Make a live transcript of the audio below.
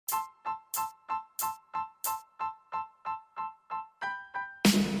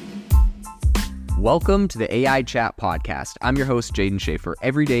Welcome to the AI Chat Podcast. I'm your host, Caden Schaefer.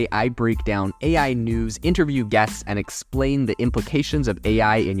 Every day, I break down AI news, interview guests, and explain the implications of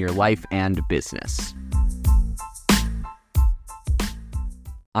AI in your life and business.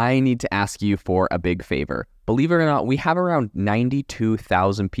 I need to ask you for a big favor. Believe it or not, we have around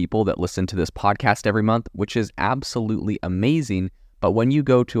 92,000 people that listen to this podcast every month, which is absolutely amazing. But when you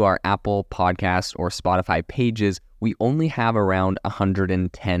go to our Apple Podcast or Spotify pages, we only have around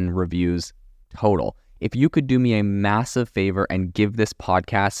 110 reviews total. If you could do me a massive favor and give this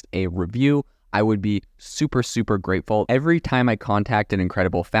podcast a review, I would be super, super grateful. Every time I contact an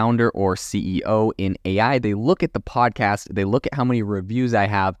incredible founder or CEO in AI, they look at the podcast, they look at how many reviews I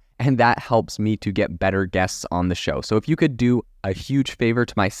have, and that helps me to get better guests on the show. So if you could do a huge favor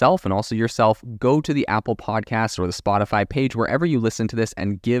to myself and also yourself, go to the Apple Podcast or the Spotify page, wherever you listen to this,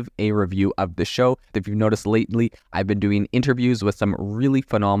 and give a review of the show. If you've noticed lately, I've been doing interviews with some really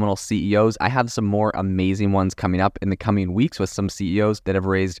phenomenal CEOs. I have some more amazing ones coming up in the coming weeks with some CEOs that have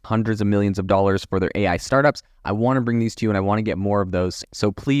raised hundreds of millions of dollars for their AI startups. I want to bring these to you and I want to get more of those.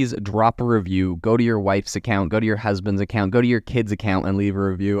 So please drop a review, go to your wife's account, go to your husband's account, go to your kid's account and leave a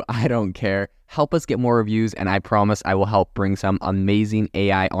review. I don't care. Help us get more reviews, and I promise I will help bring some amazing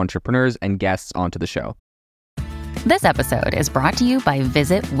AI entrepreneurs and guests onto the show. This episode is brought to you by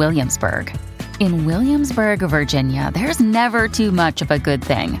Visit Williamsburg. In Williamsburg, Virginia, there's never too much of a good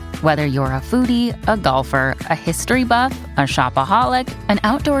thing. Whether you're a foodie, a golfer, a history buff, a shopaholic, an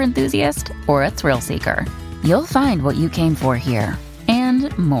outdoor enthusiast, or a thrill seeker, you'll find what you came for here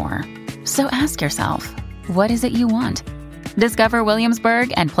and more. So ask yourself, what is it you want? Discover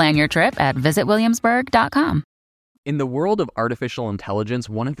Williamsburg and plan your trip at visitwilliamsburg.com. In the world of artificial intelligence,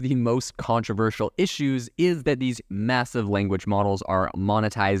 one of the most controversial issues is that these massive language models are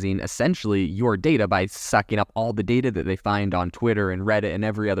monetizing essentially your data by sucking up all the data that they find on Twitter and Reddit and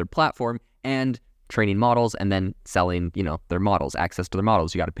every other platform and training models and then selling, their models, access to their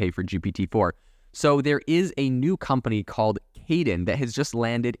models. You got to pay for GPT-4. So there is a new company called Caden that has just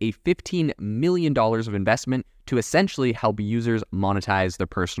landed a $15 million of investment to essentially help users monetize their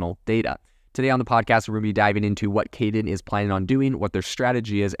personal data. Today on the podcast, we're going to be diving into what Caden is planning on doing, what their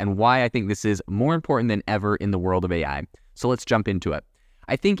strategy is, and why I think this is more important than ever in the world of AI. So let's jump into it.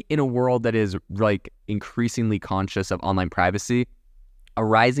 I think in a world that is increasingly conscious of online privacy, a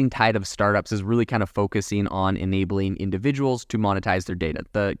rising tide of startups is really kind of focusing on enabling individuals to monetize their data.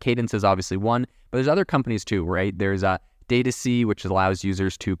 The Cadence is obviously one, but there's other companies too, right? There's Datacy, which allows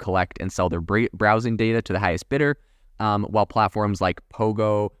users to collect and sell their browsing data to the highest bidder, while platforms like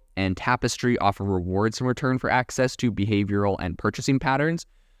Pogo and Tapestry offer rewards in return for access to behavioral and purchasing patterns.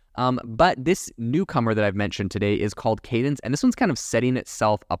 But this newcomer that I've mentioned today is called Cadence, and this one's kind of setting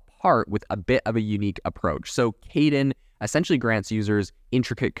itself apart with a bit of a unique approach. So Caden essentially grants users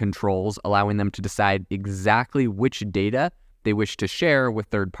intricate controls, allowing them to decide exactly which data they wish to share with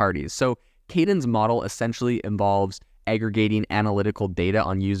third parties. So Caden's model essentially involves aggregating analytical data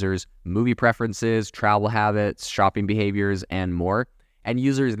on users' movie preferences, travel habits, shopping behaviors, and more. And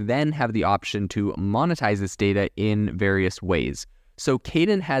users then have the option to monetize this data in various ways. So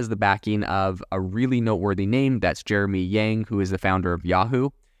Caden has the backing of a really noteworthy name, that's Jeremy Yang, who is the founder of Yahoo.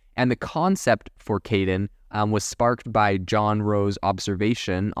 And the concept for Caden was sparked by John Rowe's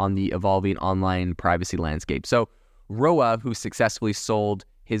observation on the evolving online privacy landscape. So Rowe, who successfully sold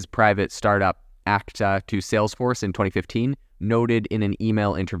his private startup Acta to Salesforce in 2015, noted in an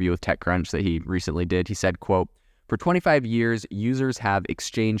email interview with TechCrunch that he recently did, he said, quote, "For 25 years, users have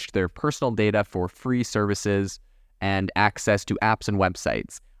exchanged their personal data for free services and access to apps and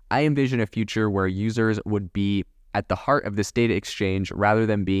websites. I envision a future where users would be at the heart of this data exchange rather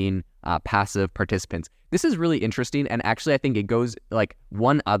than being passive participants." This is really interesting, and actually I think it goes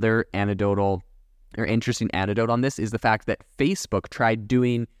one other interesting anecdote on this is the fact that Facebook tried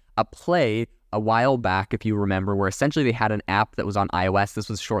doing a play a while back, if you remember, where essentially they had an app that was on iOS. This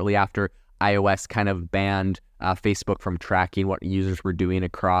was shortly after iOS kind of banned Facebook from tracking what users were doing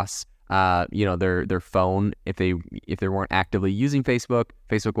across their phone. If they weren't actively using Facebook,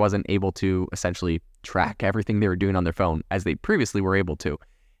 Facebook wasn't able to essentially track everything they were doing on their phone as they previously were able to.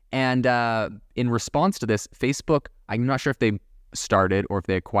 And in response to this, Facebook, I'm not sure if they started or if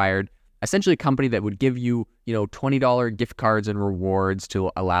they acquired essentially a company that would give you, $20 gift cards and rewards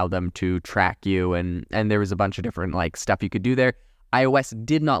to allow them to track you. And there was a bunch of different stuff you could do there. iOS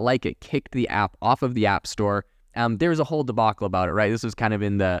did not like it, kicked the app off of the App Store. There was a whole debacle about it, right? This was kind of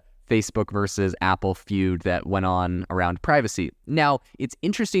in the Facebook versus Apple feud that went on around privacy. Now, it's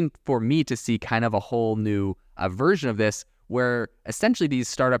interesting for me to see kind of a whole new version of this where essentially these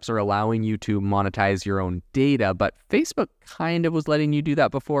startups are allowing you to monetize your own data, but Facebook kind of was letting you do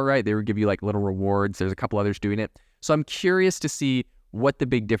that before, right? They would give you like little rewards. There's a couple others doing it. So I'm curious to see what the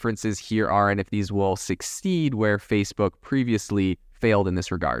big differences here are and if these will succeed where Facebook previously failed in this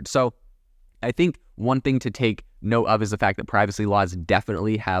regard. So I think one thing to take note of is the fact that privacy laws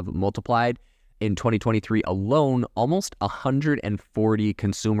definitely have multiplied. In 2023 alone, almost 140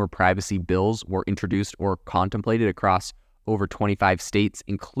 consumer privacy bills were introduced or contemplated across over 25 states,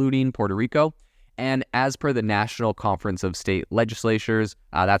 including Puerto Rico. And as per the National Conference of State Legislatures,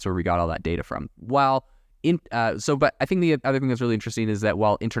 that's where we got all that data from. But I think the other thing that's really interesting is that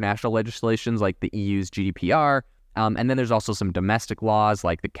while international legislations like the EU's GDPR, and then there's also some domestic laws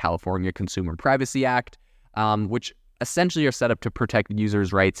like the California Consumer Privacy Act, which essentially are set up to protect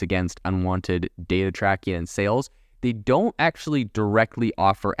users' rights against unwanted data tracking and sales, they don't actually directly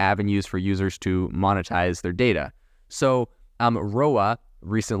offer avenues for users to monetize their data. So ROA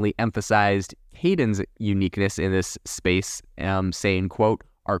recently emphasized Caden's uniqueness in this space, saying, quote,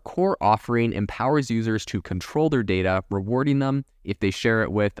 "Our core offering empowers users to control their data, rewarding them if they share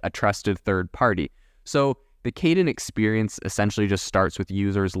it with a trusted third party." So the Caden experience essentially just starts with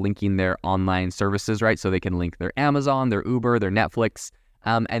users linking their online services, right? So they can link their Amazon, their Uber, their Netflix,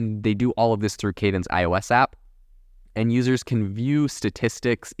 and they do all of this through Caden's iOS app. And users can view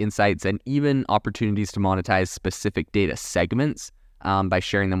statistics, insights, and even opportunities to monetize specific data segments by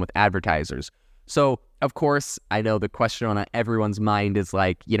sharing them with advertisers. So, of course, I know the question on everyone's mind is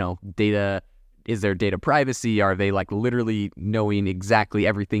like, data. Is there data privacy? Are they like literally knowing exactly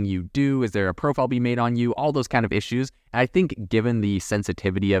everything you do? Is there a profile being made on you? All those kind of issues. And I think given the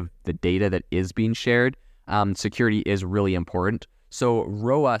sensitivity of the data that is being shared, security is really important. So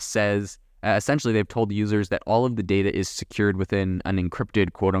ROA says, essentially they've told users that all of the data is secured within an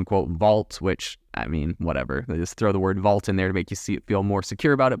encrypted quote unquote vault, which, I mean, whatever. They just throw the word vault in there to make you feel more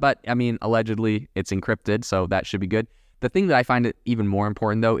secure about it. But I mean, allegedly it's encrypted, so that should be good. The thing that I find it even more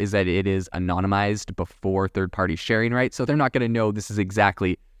important, though, is that it is anonymized before third-party sharing, right? So they're not going to know this is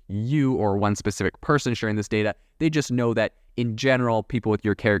exactly you or one specific person sharing this data. They just know that, in general, people with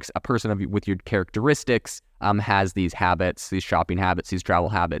your with your characteristics has these habits, these shopping habits, these travel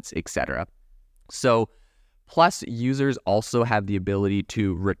habits, etc. So, plus, users also have the ability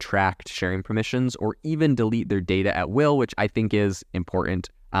to retract sharing permissions or even delete their data at will, which I think is important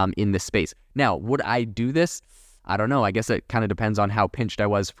in this space. Now, would I do this? I don't know. I guess it kind of depends on how pinched I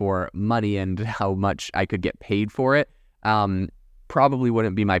was for money and how much I could get paid for it. Probably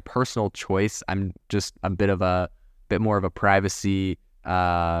wouldn't be my personal choice. I'm just a bit more of a privacy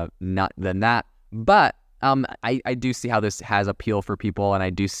nut than that. But I do see how this has appeal for people, and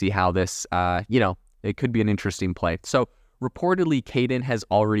I do see how this, it could be an interesting play. So reportedly, Caden has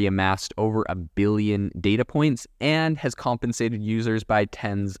already amassed over 1 billion data points and has compensated users by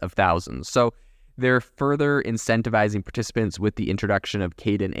tens of thousands. So they're further incentivizing participants with the introduction of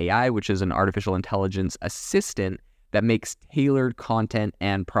Caden AI, which is an artificial intelligence assistant that makes tailored content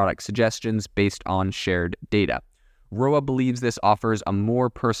and product suggestions based on shared data. ROA believes this offers a more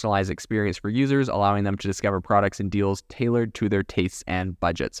personalized experience for users, allowing them to discover products and deals tailored to their tastes and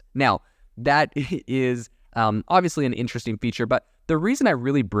budgets. Now, that is obviously an interesting feature, but the reason I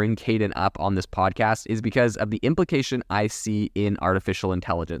really bring Caden up on this podcast is because of the implication I see in artificial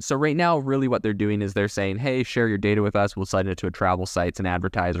intelligence. So right now, really what they're doing is they're saying, hey, share your data with us. We'll send it to travel sites and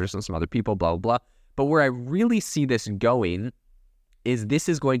advertisers and some other people, blah, blah, blah. But where I really see this going is this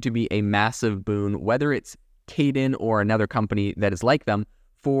is going to be a massive boon, whether it's Caden or another company that is like them,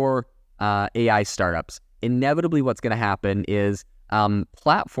 for AI startups. Inevitably, what's going to happen is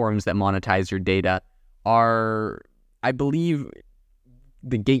platforms that monetize your data are, I believe,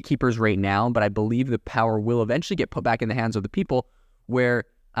 the gatekeepers right now, but I believe the power will eventually get put back in the hands of the people, where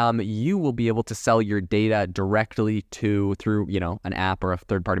you will be able to sell your data directly through an app or a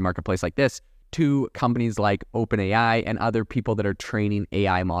third-party marketplace like this to companies like OpenAI and other people that are training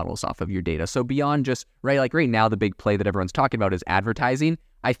AI models off of your data. So beyond just right now, the big play that everyone's talking about is advertising.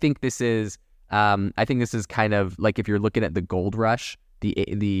 I think this is kind of like, if you're looking at the gold rush,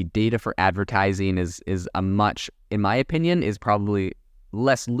 the data for advertising is a much, in my opinion, is probably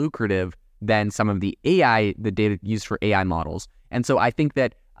less lucrative than some of the data used for AI models. And so I think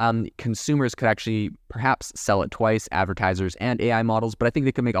that consumers could actually perhaps sell it twice, advertisers and AI models, but I think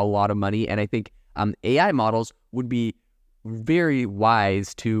they could make a lot of money. And I think AI models would be very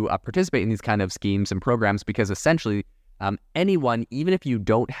wise to participate in these kind of schemes and programs, because essentially anyone, even if you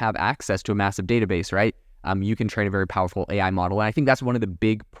don't have access to a massive database, right, you can train a very powerful AI model. And I think that's one of the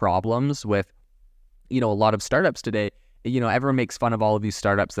big problems with a lot of startups today, everyone makes fun of all of these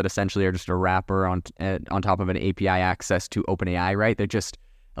startups that essentially are just a wrapper on top of an API access to OpenAI, right? They're just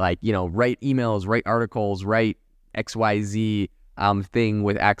like, write emails, write articles, write XYZ thing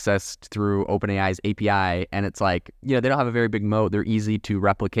with access through OpenAI's API. And it's like, they don't have a very big moat. They're easy to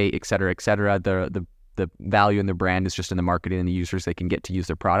replicate, et cetera, et cetera. The value in their brand is just in the marketing and the users they can get to use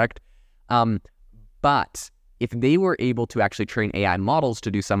their product. But if they were able to actually train AI models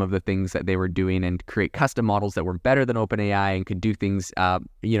to do some of the things that they were doing and create custom models that were better than OpenAI and could do things,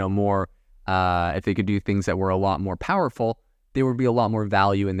 more, if they could do things that were a lot more powerful, there would be a lot more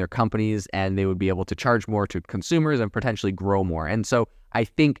value in their companies and they would be able to charge more to consumers and potentially grow more. And so I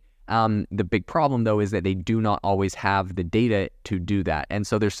think the big problem, though, is that they do not always have the data to do that. And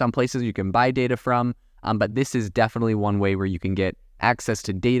so there's some places you can buy data from, but this is definitely one way where you can get access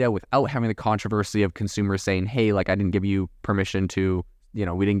to data without having the controversy of consumers saying, hey, like I didn't give you permission to, we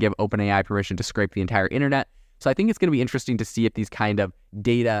didn't give OpenAI permission to scrape the entire internet. So I think it's going to be interesting to see if these kind of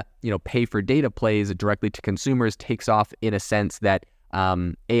data, pay for data plays directly to consumers takes off in a sense that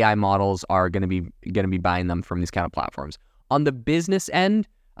AI models are going to be buying them from these kind of platforms. On the business end,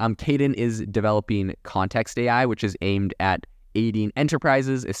 Caden is developing context AI, which is aimed at aiding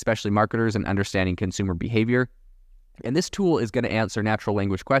enterprises, especially marketers, in understanding consumer behavior. And this tool is going to answer natural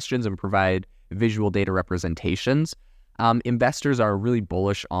language questions and provide visual data representations. Investors are really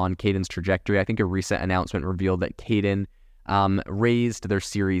bullish on Caden's trajectory. I think a recent announcement revealed that Caden raised their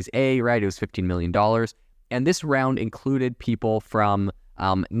Series A, right? It was $15 million. And this round included people from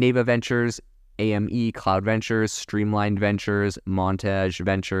Neva Ventures, AME, Cloud Ventures, Streamlined Ventures, Monetize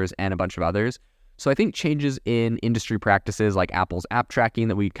Ventures, and a bunch of others. So I think changes in industry practices like Apple's app tracking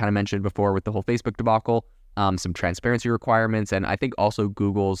that we kind of mentioned before with the whole Facebook debacle, some transparency requirements, and I think also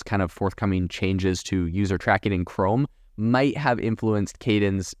Google's kind of forthcoming changes to user tracking in Chrome might have influenced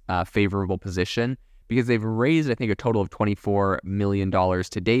Caden's favorable position because they've raised, I think, a total of $24 million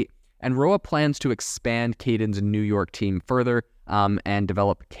to date. And Roa plans to expand Caden's New York team further and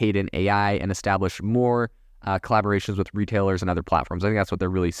develop Caden AI and establish more collaborations with retailers and other platforms. I think that's what they're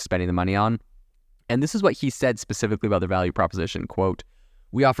really spending the money on. And this is what he said specifically about the value proposition, quote,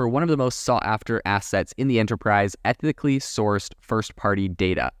 "We offer one of the most sought-after assets in the enterprise, ethically sourced first-party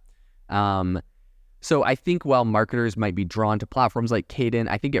data." So I think while marketers might be drawn to platforms like Caden,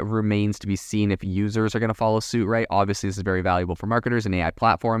 I think it remains to be seen if users are going to follow suit, right? Obviously, this is very valuable for marketers and AI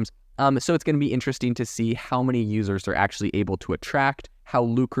platforms. So it's going to be interesting to see how many users they're actually able to attract, how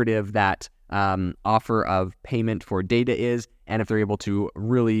lucrative that offer of payment for data is, and if they're able to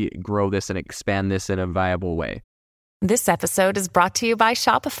really grow this and expand this in a viable way. This episode is brought to you by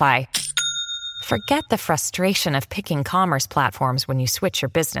Shopify. Forget the frustration of picking commerce platforms when you switch your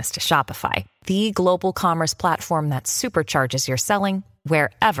business to Shopify, the global commerce platform that supercharges your selling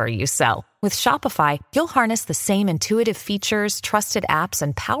wherever you sell. With Shopify, you'll harness the same intuitive features, trusted apps,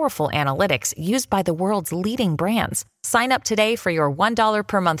 and powerful analytics used by the world's leading brands. Sign up today for your $1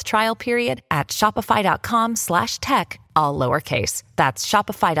 per month trial period at shopify.com/tech, all lowercase. That's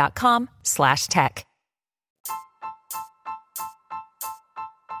shopify.com/tech.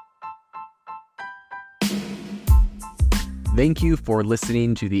 Thank you for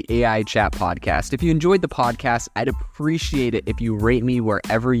listening to the AI Chat Podcast. If you enjoyed the podcast, I'd appreciate it if you rate me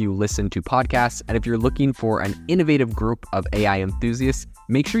wherever you listen to podcasts. And if you're looking for an innovative group of AI enthusiasts,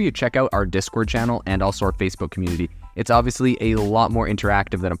 make sure you check out our Discord channel and also our Facebook community. It's obviously a lot more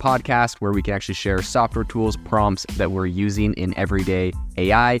interactive than a podcast where we can actually share software tools, prompts that we're using in everyday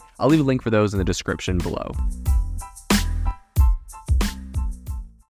AI. I'll leave a link for those in the description below.